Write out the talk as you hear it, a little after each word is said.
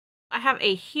I have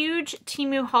a huge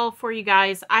TEMU haul for you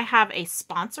guys. I have a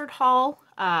sponsored haul.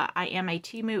 I am a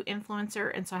TEMU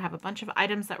influencer, and so I have a bunch of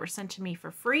items that were sent to me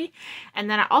for free. And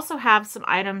then I also have some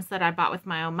items that I bought with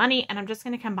my own money, and I'm just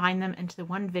going to combine them into the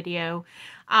one video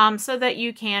so that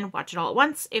you can watch it all at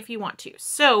once if you want to.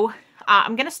 So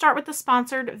I'm going to start with the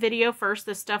sponsored video first.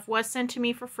 This stuff was sent to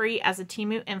me for free as a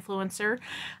TEMU influencer.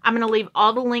 I'm going to leave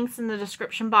all the links in the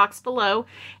description box below,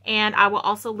 and I will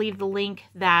also leave the link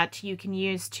that you can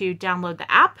use to download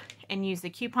the app and use the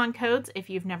coupon codes if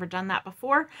you've never done that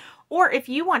before. Or if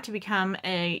you want to become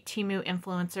a TEMU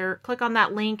influencer, click on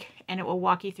that link and it will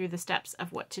walk you through the steps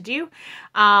of what to do.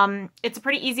 It's a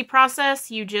pretty easy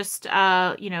process. You just,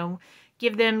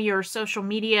 give them your social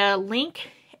media link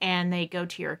and they go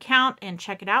to your account and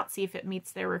check it out, see if it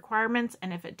meets their requirements.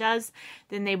 And if it does,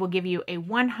 then they will give you a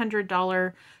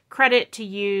 $100 credit to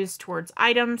use towards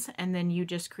items. And then you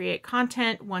just create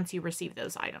content once you receive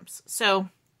those items. So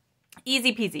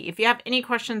easy peasy. If you have any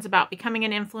questions about becoming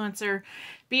an influencer,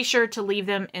 be sure to leave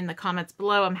them in the comments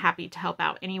below. I'm happy to help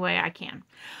out any way I can.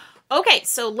 Okay,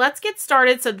 so let's get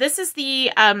started. So this is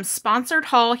the sponsored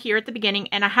haul here at the beginning,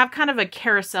 and I have kind of a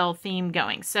carousel theme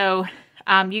going. So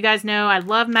you guys know I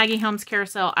love Maggie Helm's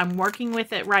carousel. I'm working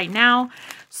with it right now.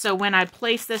 So when I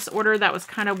placed this order, that was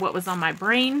kind of what was on my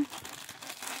brain.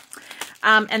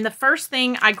 And the first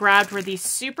thing I grabbed were these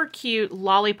super cute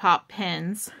lollipop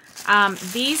pins.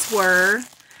 These were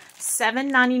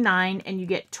 $7.99 and you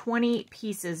get 20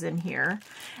 pieces in here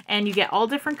and you get all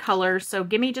different colors. So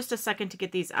give me just a second to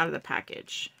get these out of the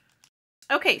package.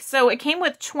 Okay, so it came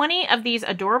with 20 of these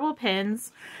adorable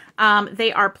pins.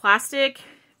 They are plastic.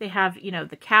 They have,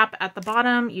 the cap at the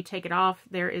bottom. You take it off.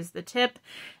 There is the tip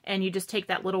and you just take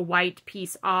that little white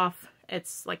piece off.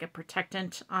 It's like a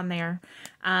protectant on there.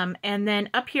 And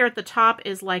then up here at the top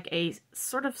is like a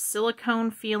sort of silicone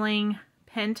feeling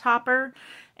pen topper,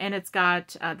 and it's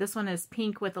got this one is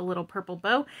pink with a little purple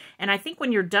bow. And I think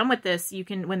when you're done with this, you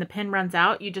can, when the pen runs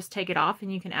out, you just take it off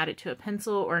and you can add it to a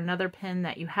pencil or another pen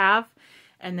that you have,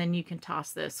 and then you can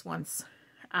toss this once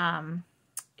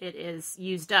it is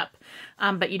used up.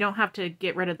 But you don't have to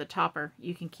get rid of the topper.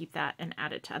 You can keep that and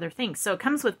add it to other things. So it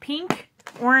comes with pink,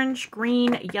 orange,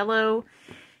 green, yellow,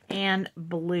 and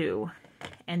blue.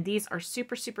 And these are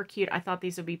super, super cute. I thought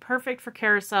these would be perfect for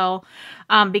carousel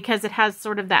because it has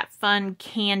sort of that fun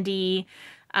candy,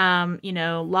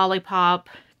 lollipop,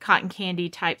 cotton candy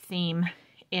type theme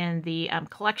in the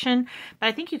collection. But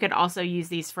I think you could also use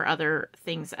these for other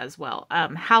things as well.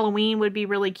 Halloween would be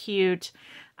really cute.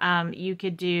 You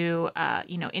could do,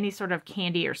 any sort of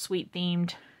candy or sweet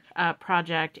themed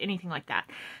project, anything like that.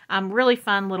 Really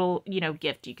fun little,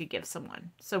 gift you could give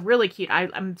someone. So really cute.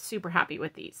 I'm super happy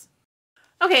with these.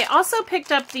 Okay, also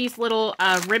picked up these little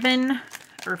ribbon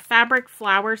or fabric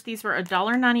flowers. These were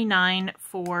 $1.99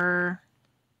 for,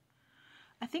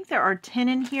 I think there are 10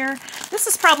 in here. This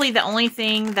is probably the only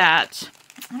thing that,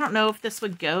 I don't know if this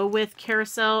would go with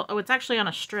carousel. Oh, it's actually on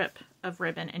a strip of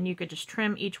ribbon and you could just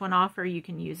trim each one off or you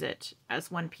can use it as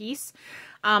one piece.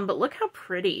 But look how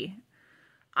pretty.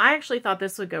 I actually thought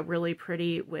this would go really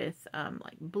pretty with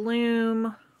like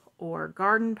bloom or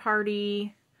garden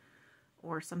party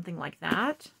or something like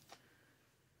that.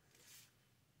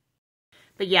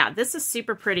 But yeah, this is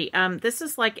super pretty. This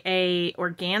is like a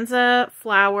organza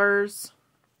flowers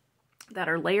that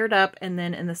are layered up, and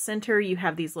then in the center you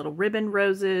have these little ribbon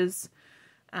roses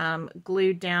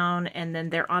glued down, and then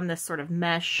they're on this sort of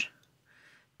mesh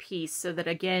piece so that,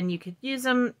 again, you could use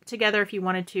them together if you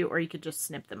wanted to, or you could just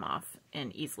snip them off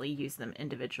and easily use them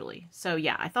individually. So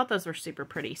yeah, I thought those were super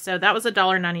pretty. So that was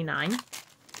 $1.99.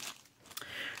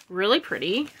 Really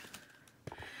pretty.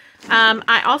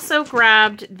 I also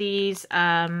grabbed these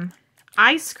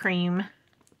ice cream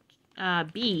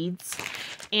beads,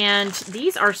 and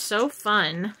these are so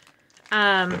fun.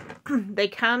 They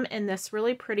come in this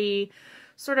really pretty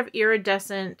sort of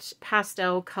iridescent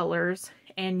pastel colors,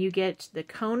 and you get the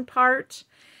cone part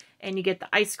and you get the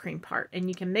ice cream part, and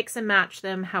you can mix and match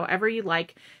them however you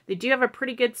like. They do have a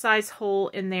pretty good size hole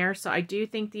in there, so I do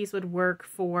think these would work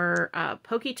for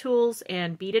pokey tools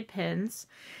and beaded pins.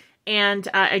 And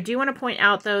I do want to point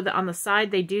out, though, that on the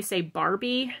side they do say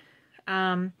Barbie,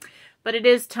 but it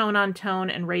is tone on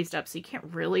tone and raised up, so you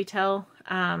can't really tell.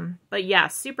 But yeah,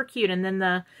 super cute. And then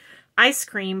the ice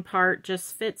cream part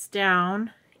just fits down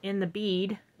in the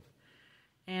bead,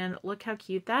 and look how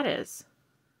cute that is.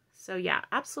 So yeah,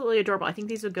 absolutely adorable. I think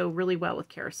these would go really well with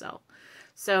carousel.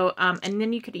 So, and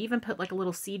then you could even put like a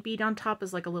little seed bead on top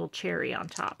as like a little cherry on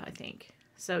top, I think.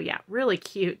 So yeah, really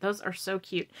cute. Those are so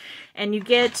cute. And you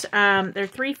get, they're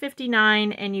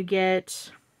 $3.59 and you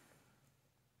get,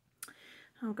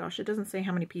 Oh gosh, it doesn't say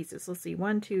how many pieces. Let's see.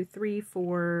 1, 2, 3,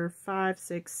 4, 5,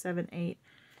 6, 7, 8.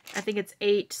 I think it's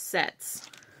 8 sets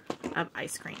of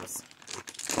ice creams.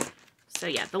 So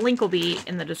yeah, the link will be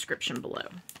in the description below.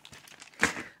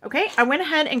 Okay, I went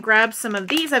ahead and grabbed some of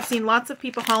these. I've seen lots of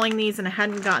people hauling these and I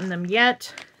hadn't gotten them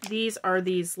yet. These are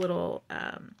these little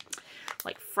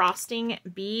like frosting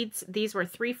beads. These were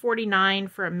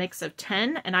 $3.49 for a mix of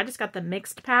 10, and I just got the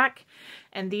mixed pack,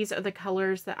 and these are the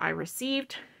colors that I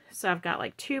received. So I've got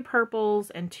like 2 purples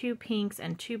and 2 pinks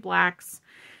and 2 blacks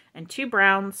and 2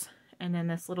 browns, and then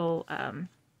this little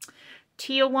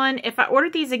teal one. If I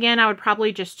ordered these again, I would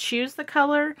probably just choose the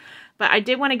color, but I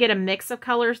did want to get a mix of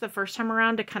colors the first time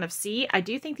around to kind of see. I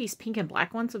do think these pink and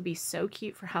black ones would be so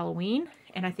cute for Halloween,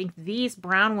 and I think these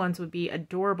brown ones would be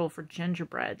adorable for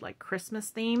gingerbread, like Christmas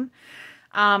theme.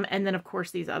 And then of course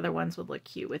these other ones would look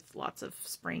cute with lots of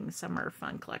spring, summer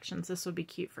fun collections. This would be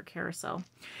cute for carousel.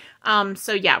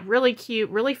 So yeah, really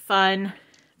cute, really fun.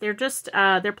 They're just,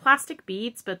 they're plastic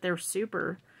beads, but they're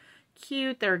super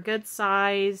cute. They're a good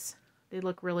size. They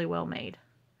look really well made.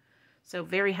 So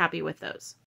very happy with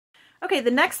those. Okay, the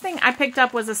next thing I picked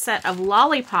up was a set of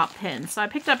lollipop pins. So I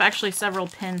picked up actually several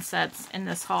pin sets in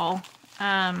this haul.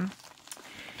 And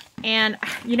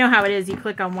you know how it is, you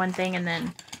click on one thing and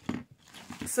then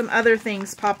some other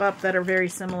things pop up that are very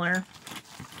similar.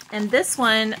 And this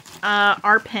one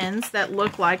are pins that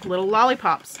look like little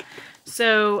lollipops.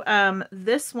 So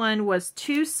this one was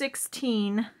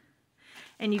 $2.16,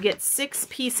 and you get 6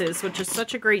 pieces, which is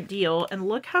such a great deal. And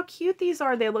look how cute these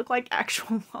are. They look like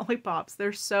actual lollipops.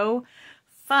 They're so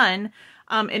fun.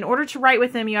 In order to write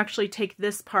with them, you actually take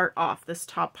this part off, this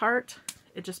top part.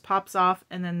 It just pops off,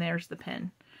 and then there's the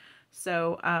pin.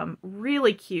 So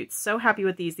really cute. So happy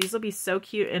with these. These will be so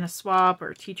cute in a swap or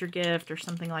a teacher gift or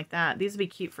something like that. These will be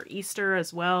cute for Easter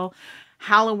as well.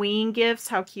 Halloween gifts,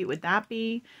 how cute would that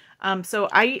be? So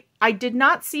I did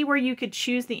not see where you could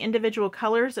choose the individual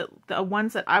colors. The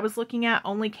ones that I was looking at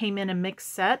only came in a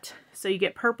mixed set. So you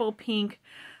get purple, pink,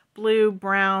 blue,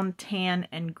 brown, tan,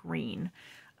 and green.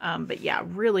 But yeah,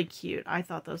 really cute. I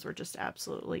thought those were just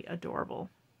absolutely adorable.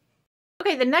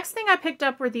 Okay, the next thing I picked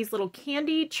up were these little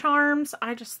candy charms.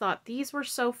 I just thought these were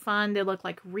so fun. They look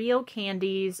like real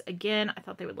candies. Again, I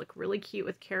thought they would look really cute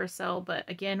with carousel, but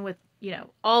again, with, you know,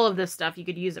 all of this stuff, you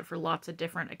could use it for lots of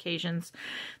different occasions.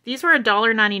 These were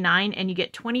 $1.99, and you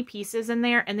get 20 pieces in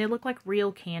there, and they look like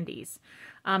real candies.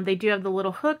 They do have the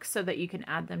little hook so that you can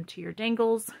add them to your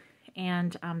dangles,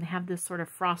 and they have this sort of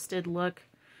frosted look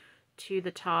to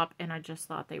the top, and I just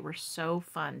thought they were so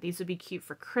fun. These would be cute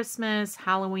for Christmas,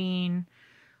 Halloween,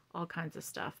 all kinds of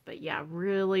stuff. But yeah,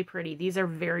 really pretty. These are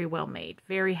very well made.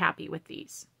 Very happy with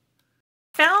these.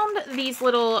 Found these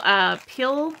little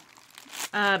peel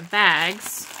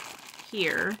bags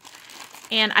here,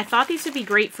 and I thought these would be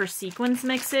great for sequins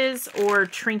mixes or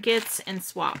trinkets and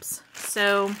swaps.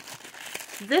 So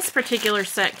this particular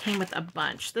set came with a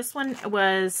bunch. This one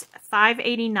was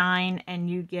 $5.89, and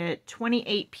you get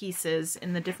 28 pieces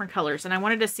in the different colors. And I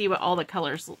wanted to see what all the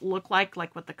colors look like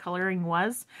what the coloring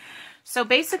was. So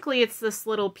basically it's this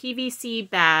little PVC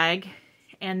bag,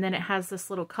 and then it has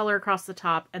this little color across the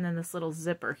top, and then this little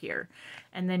zipper here.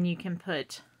 And then you can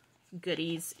put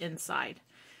goodies inside.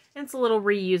 And it's a little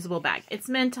reusable bag. It's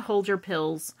meant to hold your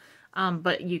pills,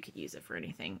 but you could use it for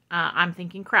anything. I'm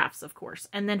thinking crafts, of course.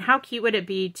 And then how cute would it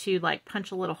be to like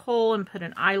punch a little hole and put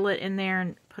an eyelet in there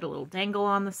and put a little dangle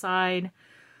on the side?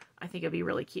 I think it'd be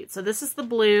really cute. So this is the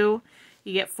blue.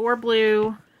 You get 4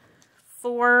 blue,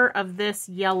 4 of this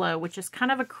yellow, which is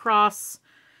kind of a cross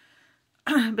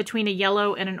between a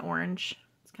yellow and an orange.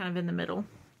 It's kind of in the middle.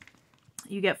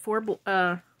 You get 4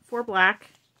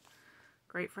 black,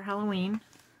 great for Halloween.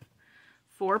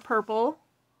 4 purple.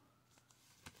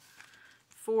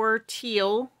 4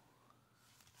 teal,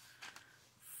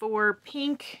 4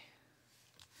 pink,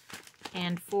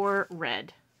 and 4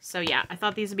 red. So yeah, I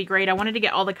thought these would be great. I wanted to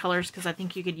get all the colors because I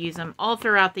think you could use them all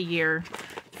throughout the year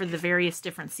for the various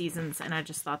different seasons, and I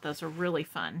just thought those were really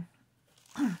fun.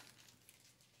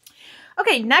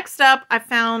 Okay, next up I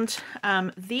found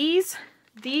these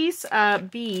beads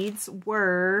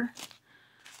were,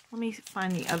 let me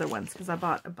find the other ones because I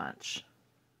bought a bunch.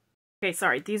 Okay,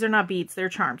 sorry, these are not beads, they're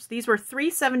charms. These were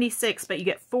 $3.76, but you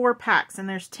get 4 packs, and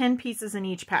there's 10 pieces in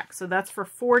each pack. So that's for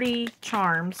 40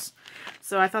 charms.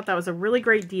 So I thought that was a really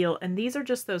great deal. And these are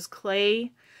just those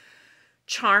clay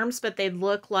charms, but they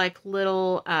look like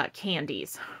little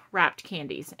candies, wrapped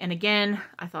candies. And again,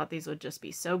 I thought these would just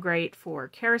be so great for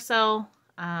carousel.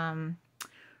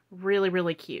 Really,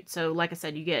 really cute. So like I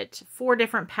said, you get 4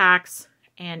 different packs,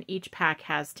 and each pack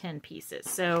has 10 pieces.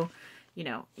 So you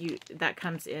know, that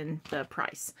comes in the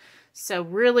price. So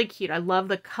really cute. I love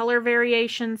the color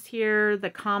variations here. The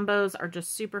combos are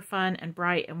just super fun and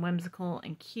bright and whimsical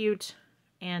and cute.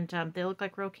 And they look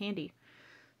like real candy.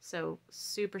 So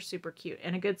super, super cute.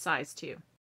 And a good size too.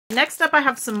 Next up, I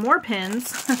have some more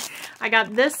pins. I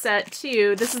got this set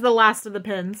too. This is the last of the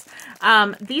pins.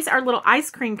 These are little ice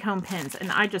cream cone pins,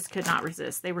 and I just could not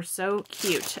resist. They were so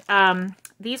cute.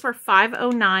 These were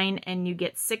 $5.09, and you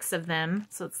get 6 of them,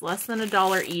 so it's less than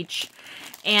 $1 each.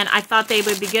 And I thought they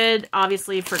would be good,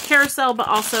 obviously, for carousel, but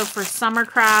also for summer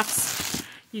crafts.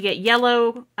 You get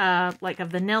yellow, like a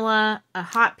vanilla, a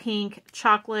hot pink,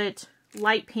 chocolate,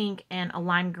 light pink, and a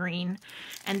lime green.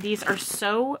 And these are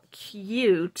so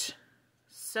cute.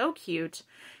 So cute.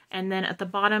 And then at the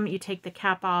bottom, you take the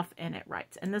cap off and it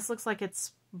writes. And this looks like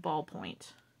it's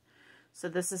ballpoint. So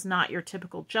this is not your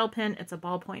typical gel pen. It's a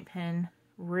ballpoint pen.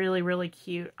 Really, really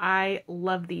cute. I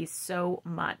love these so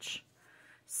much.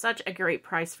 Such a great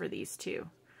price for these too.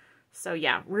 So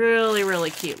yeah, really,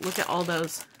 really cute. Look at all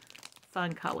those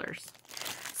fun colors.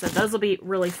 So those will be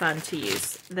really fun to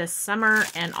use this summer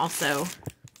and also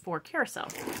for carousel.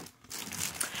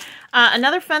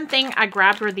 Another fun thing I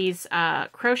grabbed were these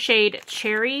crocheted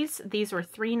cherries. These were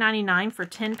 $3.99 for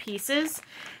 10 pieces.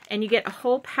 And you get a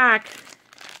whole pack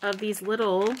of these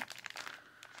little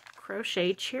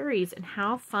crochet cherries. And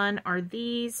how fun are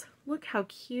these? Look how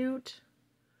cute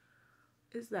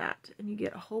is that? And you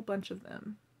get a whole bunch of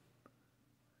them.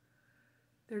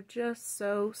 They're just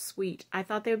so sweet. I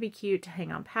thought they would be cute to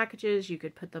hang on packages. You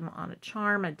could put them on a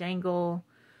charm, a dangle.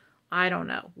 I don't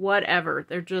know. Whatever.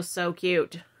 They're just so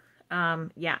cute.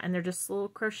 Yeah, and they're just little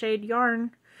crocheted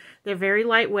yarn. They're very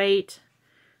lightweight.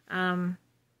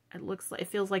 It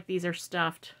feels like these are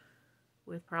stuffed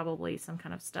with probably some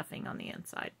kind of stuffing on the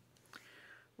inside.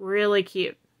 Really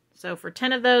cute. So for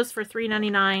 10 of those for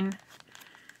 $3.99,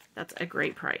 that's a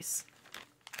great price.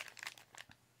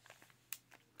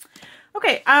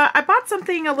 Okay, I bought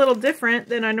something a little different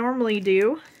than I normally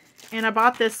do, and I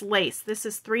bought this lace. This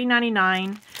is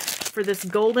 $3.99 for this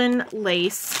golden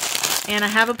lace, and I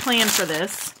have a plan for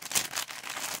this.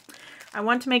 I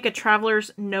want to make a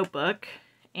traveler's notebook,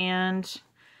 and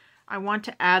I want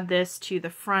to add this to the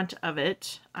front of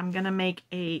it. I'm going to make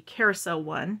a carousel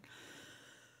one.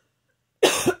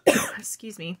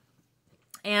 Excuse me.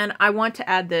 And I want to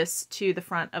add this to the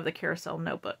front of the carousel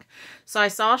notebook. So I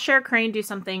saw Cher Crane do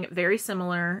something very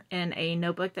similar in a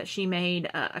notebook that she made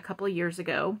a couple of years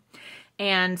ago.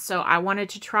 And so I wanted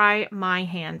to try my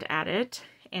hand at it.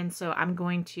 And so I'm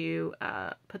going to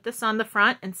put this on the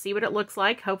front and see what it looks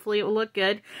like. Hopefully it will look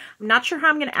good. I'm not sure how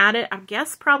I'm going to add it. I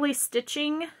guess probably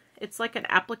stitching. It's like an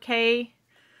applique.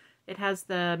 It has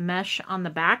the mesh on the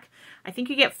back. I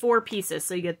think you get 4 pieces.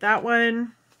 So you get that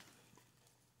one.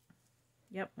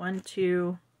 Yep, 1,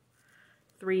 2,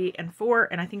 3, and 4,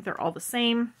 and I think they're all the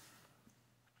same.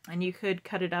 And you could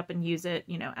cut it up and use it,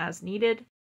 you know, as needed.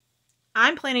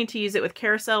 I'm planning to use it with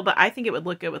carousel, but I think it would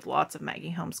look good with lots of Maggie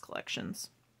Holmes collections.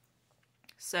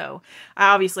 So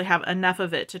I obviously have enough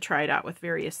of it to try it out with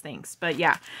various things. But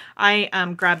yeah, I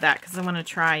grabbed that because I want to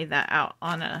try that out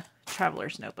on a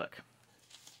traveler's notebook.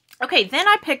 Okay, then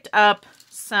I picked up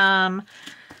some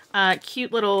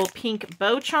cute little pink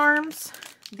bow charms.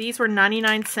 These were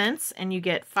 99 cents, and you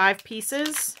get 5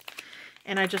 pieces.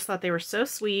 And I just thought they were so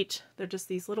sweet. They're just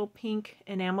these little pink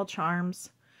enamel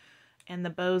charms. And the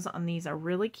bows on these are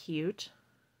really cute.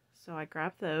 So I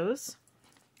grabbed those.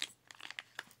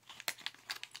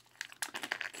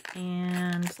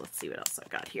 And let's see what else I've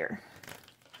got here.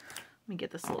 Let me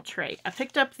get this little tray. I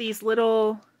picked up these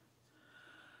little...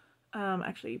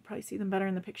 actually, you probably see them better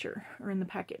in the picture or in the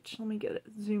package. Let me get it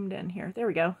zoomed in here. There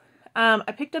we go.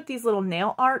 I picked up these little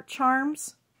nail art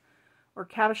charms, or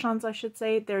cabochons, I should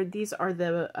say. These are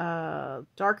the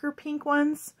darker pink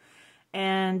ones,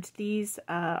 and these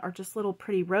are just little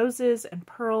pretty roses and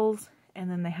pearls,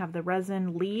 and then they have the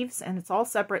resin leaves, and it's all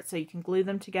separate, so you can glue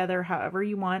them together however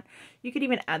you want. You could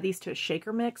even add these to a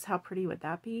shaker mix. How pretty would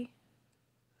that be?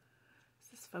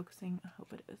 Is this focusing? I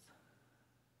hope it is.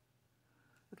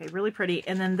 Okay, really pretty.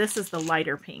 And then this is the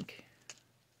lighter pink.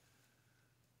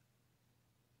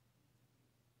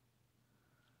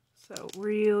 So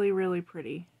really, really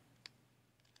pretty.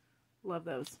 Love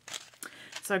those.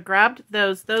 So I grabbed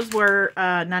those. Those were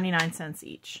 99 cents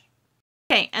each.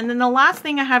 Okay, and then the last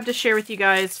thing I have to share with you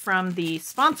guys from the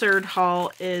sponsored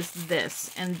haul is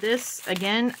this. And this,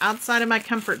 again, outside of my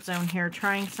comfort zone here,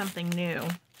 trying something new.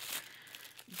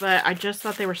 But I just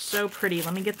thought they were so pretty.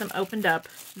 Let me get them opened up.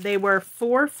 They were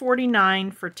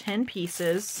 $4.49 for 10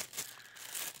 pieces.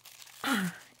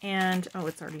 And, oh,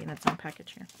 it's already in its own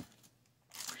package here.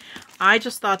 I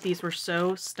just thought these were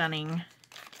so stunning.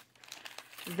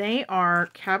 They are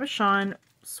cabochon,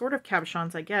 sort of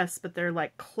cabochons, I guess, but they're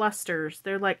like clusters.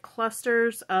 They're like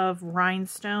clusters of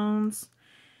rhinestones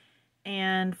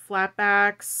and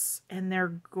flatbacks, and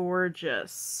they're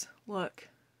gorgeous. Look.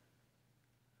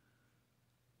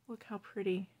 Look how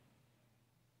pretty.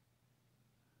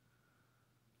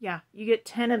 Yeah, you get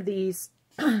 10 of these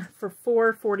for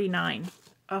 $4.49.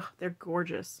 Oh, they're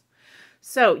gorgeous.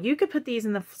 So you could put these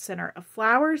in the center of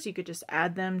flowers. You could just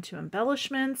add them to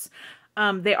embellishments.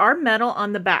 They are metal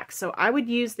on the back, so I would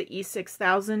use the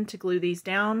E6000 to glue these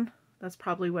down. That's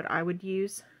probably what I would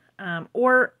use.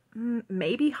 Or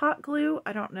maybe hot glue.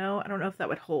 I don't know. I don't know if that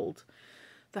would hold.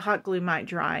 The hot glue might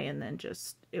dry and then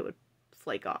just, it would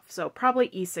flake off. So probably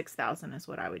E6000 is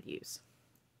what I would use.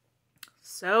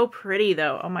 So pretty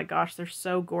though. Oh my gosh, they're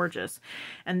so gorgeous.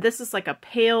 And this is like a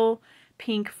pale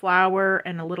pink flower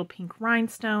and a little pink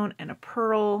rhinestone and a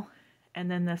pearl.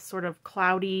 And then this sort of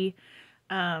cloudy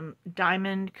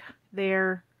diamond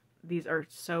there. These are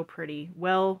so pretty.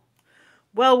 Well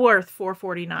worth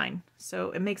 $4.49.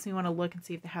 So it makes me want to look and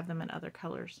see if they have them in other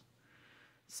colors.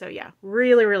 So yeah,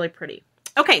 really, really pretty.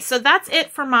 Okay, so that's it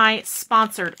for my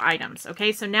sponsored items.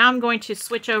 Okay, so now I'm going to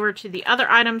switch over to the other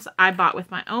items I bought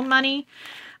with my own money.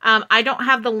 I don't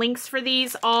have the links for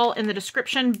these all in the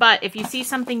description, but if you see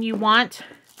something you want,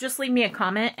 just leave me a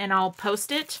comment and I'll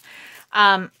post it.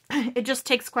 It just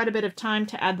takes quite a bit of time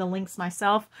to add the links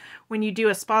myself. When you do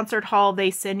a sponsored haul,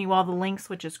 they send you all the links,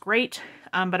 which is great.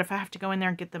 But if I have to go in there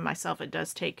and get them myself, it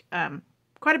does take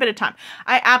quite a bit of time.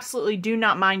 I absolutely do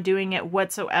not mind doing it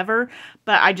whatsoever,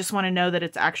 but I just want to know that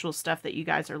it's actual stuff that you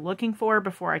guys are looking for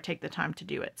before I take the time to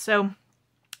do it. So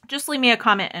just leave me a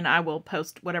comment and I will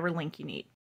post whatever link you need.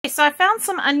 Okay, so I found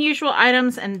some unusual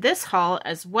items in this haul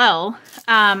as well.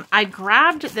 I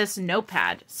grabbed this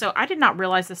notepad. So I did not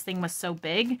realize this thing was so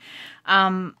big.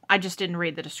 I just didn't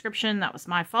read the description. That was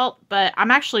my fault, but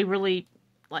I'm actually really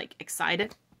like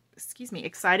excited. Excuse me,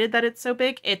 excited that it's so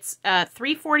big. It's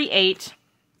 $3.48.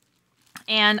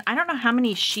 And I don't know how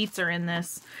many sheets are in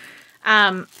this,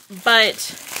 but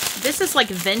this is like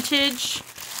vintage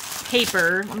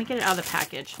paper. Let me get it out of the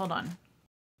package. Hold on.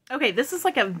 Okay, this is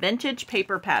like a vintage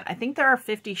paper pad. I think there are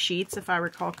 50 sheets if I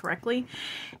recall correctly,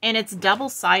 and it's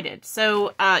double-sided.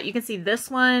 So you can see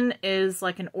this one is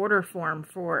like an order form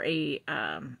for a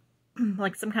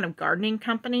like some kind of gardening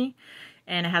company.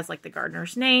 And it has like the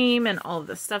gardener's name and all of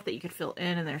the stuff that you could fill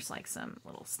in. And there's like some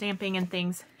little stamping and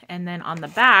things. And then on the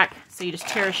back, so you just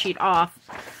tear a sheet off.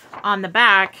 On the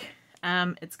back,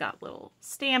 it's got little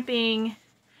stamping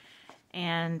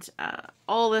and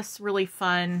all this really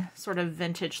fun sort of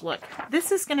vintage look.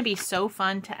 This is going to be so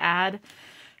fun to add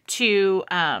to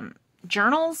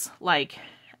journals, like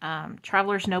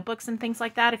traveler's notebooks and things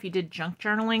like that. If you did junk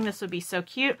journaling, this would be so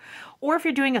cute. Or if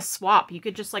you're doing a swap, you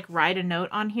could just like write a note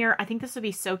on here. I think this would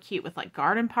be so cute with like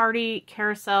garden party,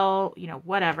 carousel, you know,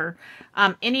 whatever.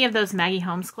 Any of those Maggie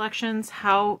Holmes collections,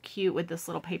 how cute would this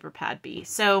little paper pad be?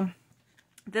 So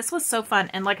this was so fun.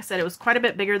 And like I said, it was quite a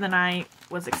bit bigger than I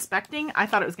was expecting. I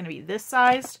thought it was going to be this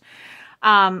sized.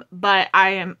 But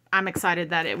I'm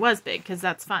excited that it was big because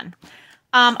that's fun.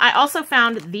 I also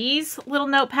found these little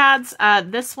notepads.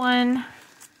 This one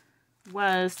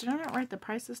was, did I not write the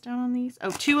prices down on these? Oh,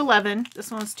 $2.11.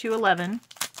 This one was $2.11.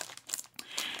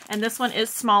 And this one is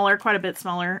smaller, quite a bit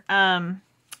smaller. And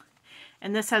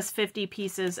this has 50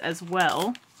 pieces as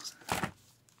well. Let's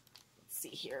see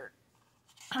here.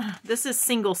 This is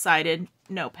single-sided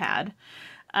notepad.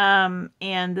 And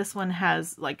this one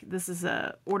has, like, this is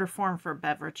a order form for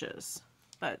beverages.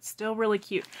 But still really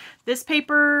cute. This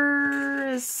paper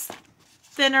is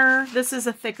thinner. This is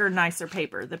a thicker, nicer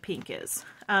paper. The pink is.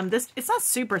 It's not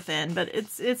super thin, but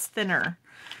it's thinner.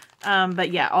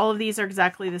 But yeah, all of these are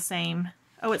exactly the same.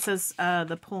 Oh, it says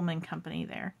the Pullman Company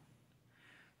there.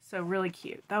 So really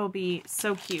cute. That will be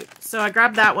so cute. So I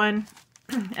grabbed that one,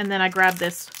 and then I grabbed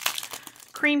this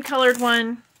cream colored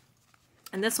one,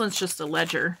 and this one's just a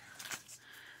ledger.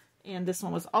 And this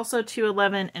one was also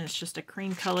 $2.11, and it's just a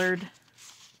cream colored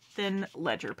thin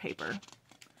ledger paper.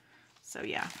 So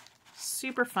yeah,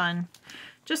 super fun.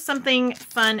 Just something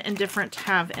fun and different to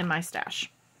have in my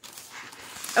stash.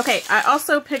 Okay, I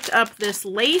also picked up this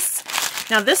lace.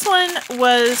 Now this one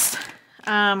was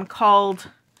called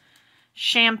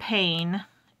Champagne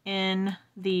in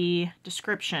the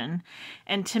description.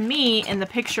 And to me, in the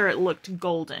picture, it looked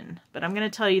golden. But I'm going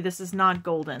to tell you this is not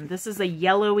golden. This is a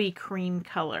yellowy cream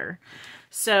color.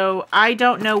 So I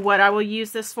don't know what I will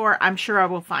use this for. I'm sure I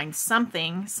will find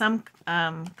something, some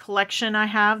collection I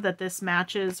have that this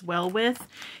matches well with.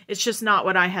 It's just not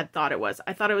what I had thought it was.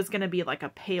 I thought it was going to be like a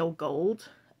pale gold,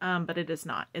 but it is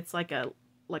not. It's like a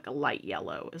like a light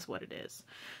yellow is what it is.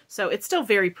 So it's still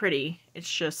very pretty.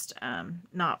 It's just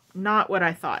not what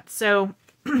I thought. So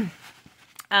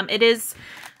it is,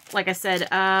 like I said,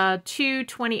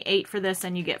 $2.28 for this,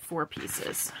 and you get 4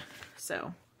 pieces.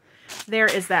 So there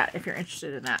is that if you're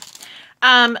interested in that.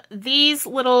 These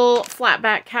little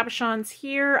flatback cabochons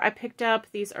here I picked up.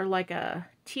 These are like a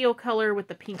teal color with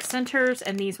the pink centers,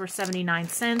 and these were 79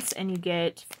 cents, and you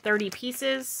get 30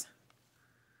 pieces.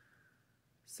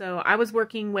 So I was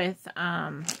working with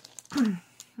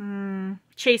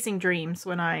Chasing Dreams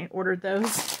when I ordered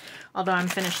those, although I'm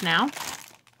finished now.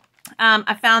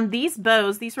 I found these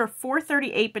bows. These were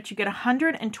 $4.38, but you get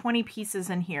 120 pieces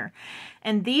in here.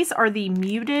 And these are the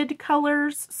muted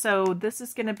colors. So this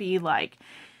is going to be like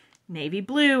navy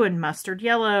blue and mustard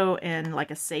yellow and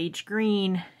like a sage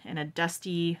green and a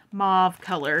dusty mauve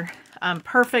color.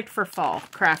 Perfect for fall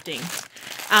crafting.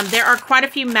 There are quite a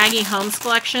few Maggie Holmes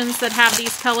collections that have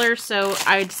these colors, so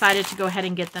I decided to go ahead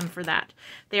and get them for that.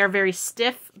 They are very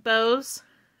stiff bows,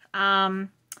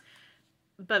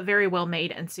 but very well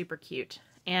made and super cute.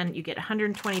 And you get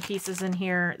 120 pieces in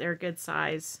here. They're a good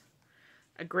size.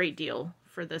 A great deal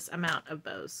for this amount of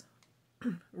bows.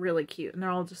 Really cute. And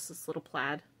they're all just this little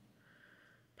plaid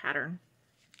pattern.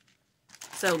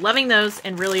 So loving those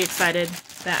and really excited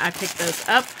that I picked those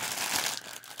up.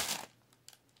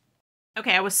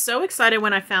 Okay, I was so excited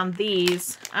when I found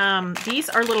these. These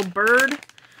are little bird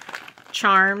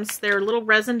charms. They're little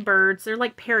resin birds. They're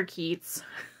like parakeets.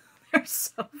 They're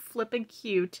so flippin'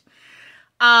 cute.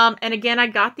 And again, I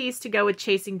got these to go with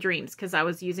Chasing Dreams because I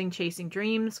was using Chasing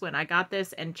Dreams when I got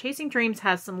this. And Chasing Dreams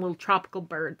has some little tropical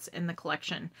birds in the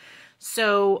collection.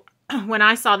 So when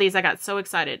I saw these, I got so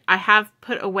excited. I have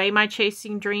put away my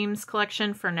Chasing Dreams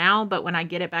collection for now, but when I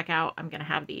get it back out, I'm going to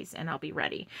have these and I'll be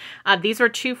ready. These were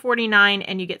 $2.49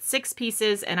 and you get 6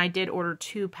 pieces, and I did order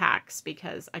 2 packs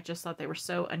because I just thought they were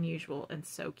so unusual and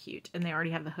so cute. And they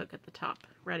already have the hook at the top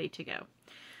ready to go.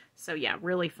 So yeah,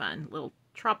 really fun. Little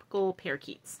tropical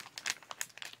parakeets.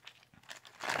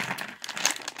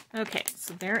 Okay,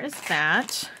 so there is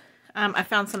that. I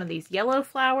found some of these yellow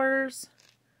flowers.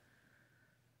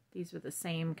 These were the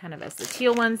same kind of as the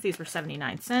teal ones. These were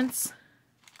 79 cents.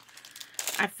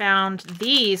 I found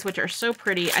these, which are so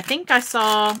pretty. I think I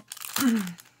saw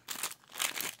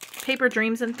Paper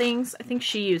Dreams and Things. I think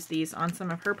she used these on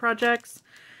some of her projects.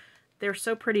 They're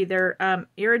so pretty. They're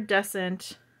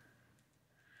iridescent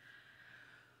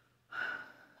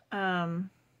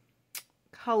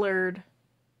colored,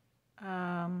 what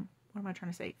am I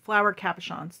trying to say? Flower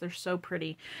cabochons. They're so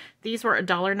pretty. These were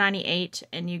 $1.98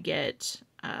 and you get,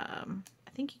 I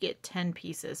think you get 10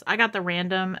 pieces. I got the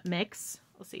random mix.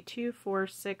 Let's see, 2, 4,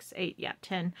 6, 8. Yeah,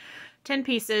 10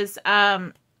 pieces.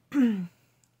 They're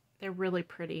really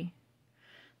pretty.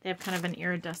 They have kind of an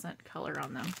iridescent color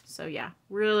on them. So yeah,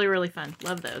 really, really fun.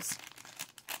 Love those.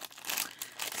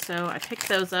 So I picked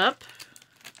those up.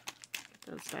 Get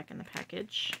those back in the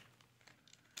package.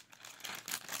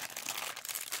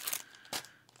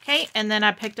 Okay, and then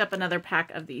I picked up another pack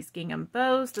of these gingham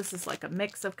bows. This is like a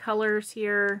mix of colors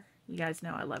here. You guys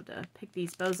know I love to pick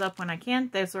these bows up when I can.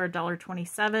 Those are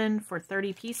 $1.27 for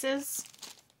 30 pieces.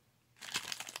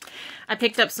 I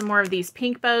picked up some more of these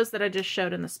pink bows that I just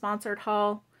showed in the sponsored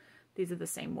haul. These are the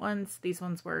same ones. These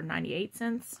ones were 98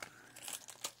 cents.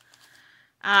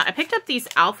 I picked up these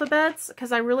alphabets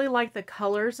because I really like the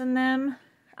colors in them.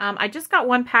 I just got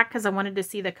 1 pack because I wanted to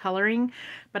see the coloring,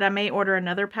 but I may order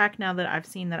another pack now that I've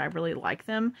seen that I really like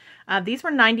them. These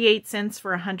were 98 cents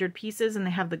for 100 pieces, and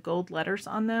they have the gold letters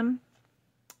on them,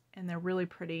 and they're really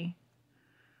pretty.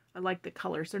 I like the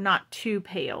colors. They're not too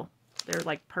pale. They're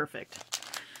like perfect.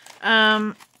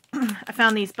 I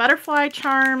found these butterfly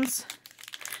charms.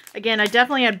 Again, I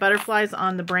definitely had butterflies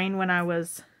on the brain when I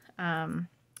was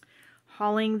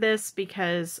hauling this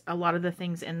because a lot of the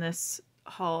things in this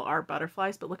haul are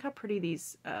butterflies, but look how pretty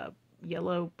these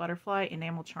yellow butterfly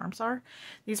enamel charms are.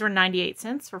 These were 98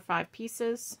 cents for 5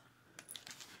 pieces.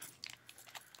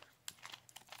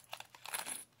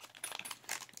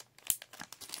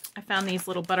 I found these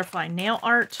little butterfly nail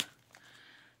art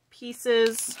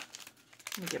pieces.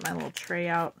 Let me get my little tray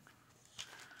out.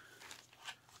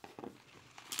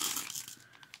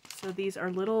 So these are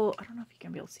little, I don't know if you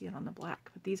can be able to see it on the black,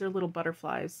 but these are little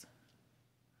butterflies.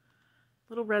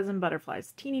 Little resin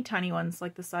butterflies. Teeny tiny ones,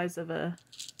 like the size of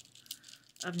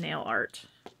nail art.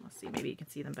 Let's see, maybe you can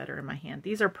see them better in my hand.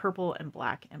 These are purple and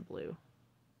black and blue.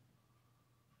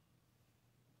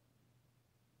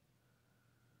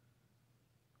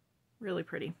 Really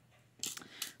pretty.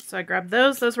 So I grabbed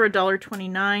those. Those were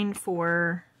 $1.29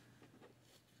 for,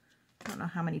 I don't know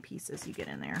how many pieces you get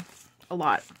in there. A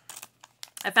lot.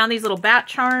 I found these little bat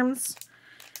charms.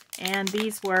 And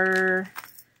these were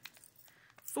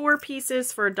 4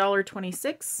 pieces for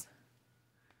 $1.26.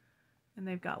 And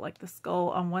they've got like the skull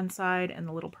on one side and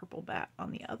the little purple bat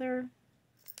on the other.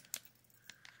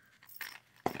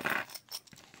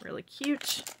 Really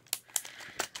cute.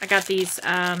 I got these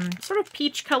sort of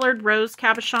peach colored rose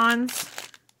cabochons.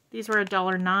 These were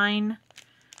 $1.09.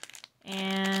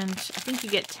 And I think you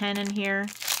get 10 in here.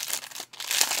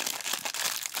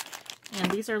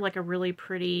 And these are like a really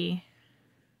pretty,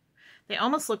 they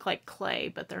almost look like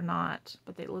clay, but they're not,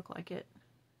 but they look like it.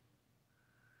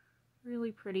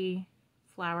 Really pretty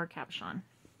flower cabochon.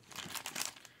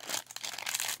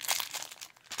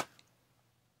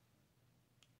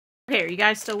 Okay, are you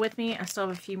guys still with me? I still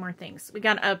have a few more things. We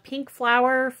got a pink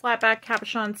flower flatback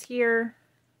cabochons here.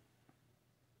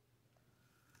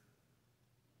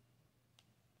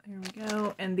 There we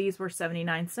go. And these were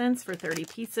 79 cents for 30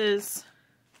 pieces.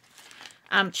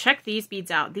 Check these beads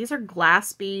out. These are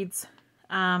glass beads.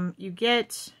 You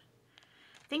get,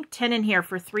 I think, 10 in here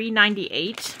for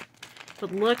 $3.98.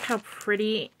 But look how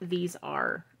pretty these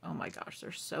are. Oh my gosh,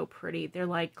 they're so pretty. They're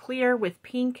like clear with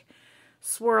pink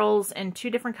swirls and 2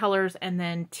 different colors and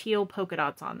then teal polka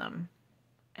dots on them.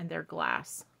 And they're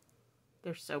glass.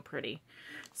 They're so pretty.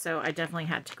 So I definitely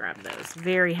had to grab those.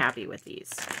 Very happy with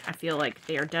these. I feel like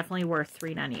they are definitely worth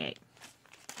 $3.98.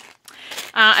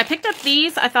 I picked up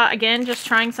these. I thought, again, just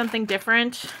trying something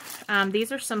different.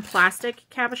 These are some plastic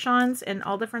cabochons in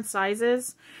all different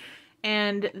sizes.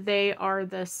 And they are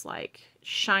this like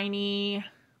shiny,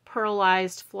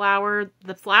 pearlized flower.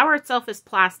 The flower itself is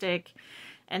plastic.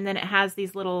 And then it has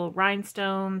these little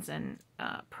rhinestones and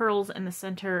pearls in the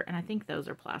center. And I think those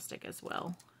are plastic as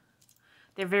well.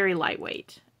 They're very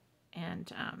lightweight.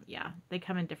 And yeah, they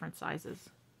come in different sizes.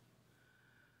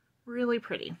 Really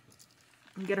pretty.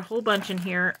 You get a whole bunch in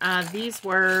here. These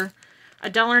were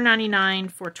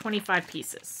 $1.99 for 25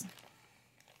 pieces.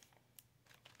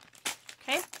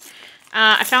 Okay.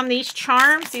 I found these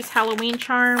charms, these Halloween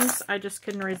charms. I just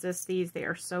couldn't resist these. They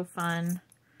are so fun.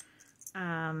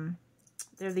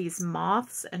 They're these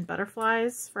moths and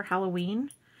butterflies for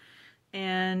Halloween.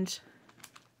 And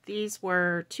these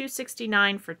were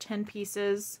 $2.69 for 10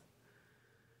 pieces.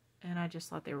 And I just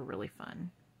thought they were really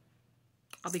fun.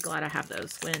 I'll be glad I have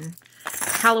those when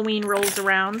Halloween rolls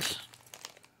around.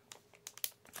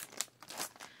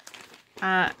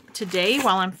 Today,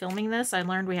 while I'm filming this, I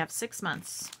learned we have 6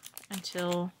 months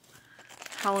until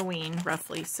Halloween,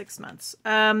 roughly 6 months.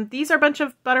 These are a bunch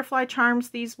of butterfly charms.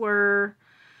 These were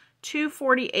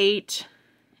 $2.48,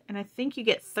 and I think you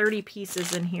get 30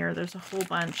 pieces in here. There's a whole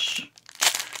bunch.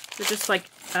 They're just like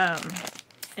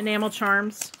enamel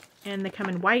charms, and they come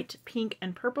in white, pink,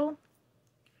 and purple.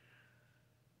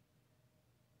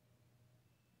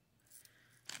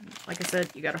 Like I said,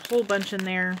 you got a whole bunch in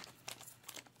there.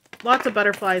 Lots of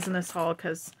butterflies in this haul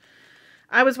because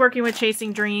I was working with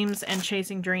Chasing Dreams, and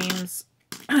Chasing Dreams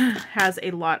has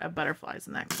a lot of butterflies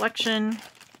in that collection.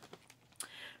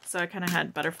 So I kind of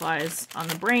had butterflies on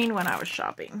the brain when I was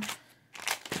shopping.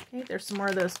 Okay, there's some more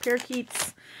of those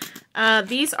parakeets.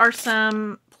 These are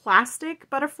some plastic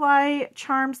butterfly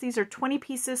charms. These are 20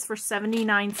 pieces for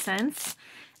 79 cents.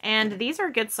 And these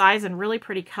are good size and really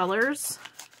pretty colors.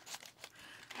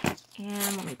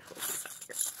 And let me pull this up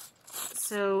here.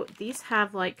 So these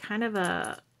have like kind of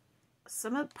a,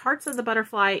 some of parts of the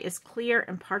butterfly is clear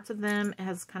and parts of them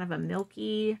has kind of a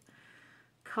milky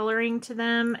coloring to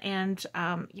them. And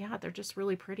yeah, they're just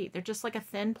really pretty. They're just like a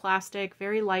thin plastic,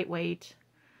 very lightweight,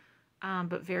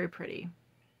 but very pretty.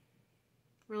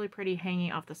 Really pretty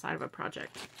hanging off the side of a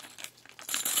project.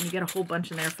 And you get a whole bunch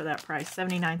in there for that price,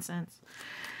 79 cents.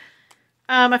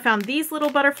 I found these little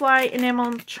butterfly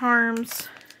enamel charms.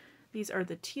 These are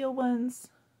the teal ones.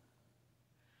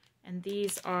 And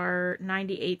these are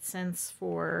 98 cents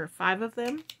for 5 of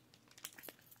them.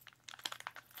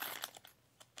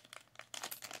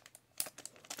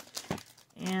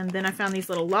 And then I found these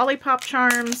little lollipop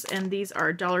charms, and these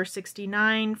are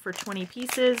 $1.69 for 20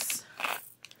 pieces.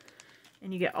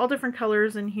 And you get all different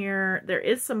colors in here. There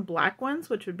is some black ones,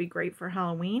 which would be great for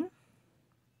Halloween.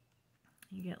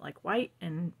 You get like white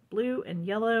and blue and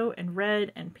yellow and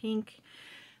red and pink,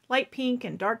 light pink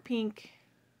and dark pink.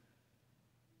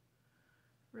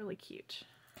 Really cute.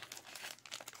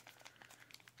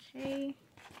 Okay.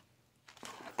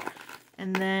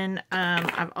 And then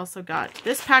I've also got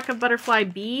this pack of butterfly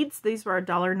beads. These were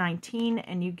 $1.19,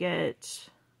 and you get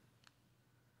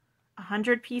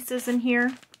 100 pieces in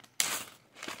here.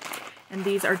 And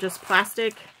these are just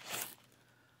plastic,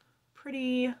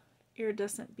 pretty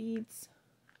iridescent beads.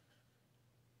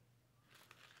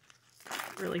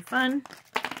 Really fun.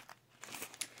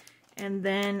 And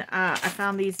then I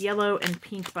found these yellow and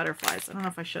pink butterflies. I don't know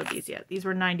if I showed these yet. These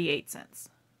were 98 cents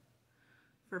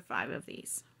for 5 of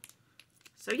these.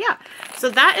 So yeah, so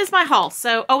that is my haul.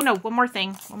 So, oh no, one more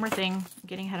thing. I'm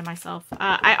getting ahead of myself.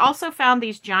 I also found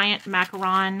these giant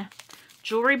macaron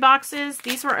jewelry boxes.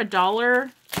 These were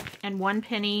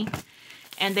 $1.01,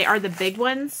 and they are the big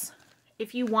ones.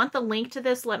 If you want the link to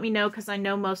this, let me know, because I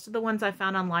know most of the ones I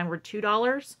found online were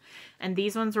 $2, and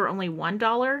these ones were only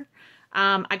 $1.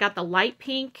 I got the light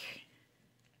pink.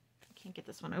 I can't get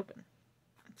this one open.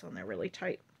 It's on there really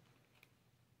tight.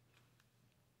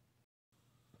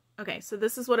 Okay, so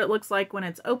this is what it looks like when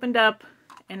it's opened up,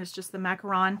 and it's just the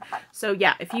macaron. So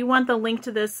yeah, if you want the link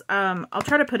to this, I'll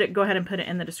try to go ahead and put it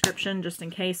in the description just in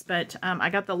case, but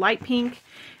I got the light pink,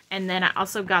 and then I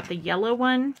also got the yellow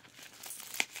one.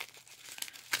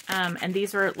 And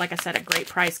these were, like I said, a great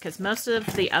price, because most of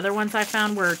the other ones I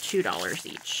found were $2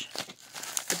 each.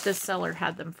 But this seller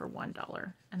had them for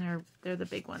 $1, and they're the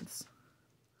big ones.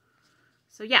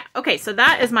 So yeah, okay, so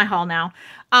that is my haul now.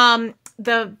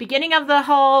 The beginning of the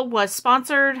haul was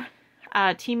sponsored.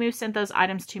 TEMU sent those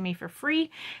items to me for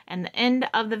free, and the end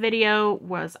of the video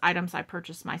was items I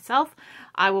purchased myself.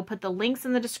 I will put the links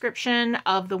in the description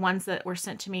of the ones that were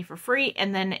sent to me for free,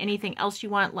 and then anything else you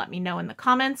want, let me know in the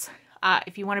comments.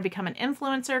 If you want to become an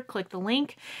influencer, click the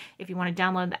link. If you want to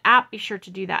download the app, be sure to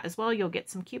do that as well. You'll get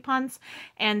some coupons.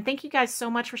 And thank you guys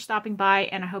so much for stopping by,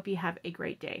 and I hope you have a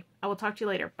great day. I will talk to you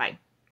later. Bye.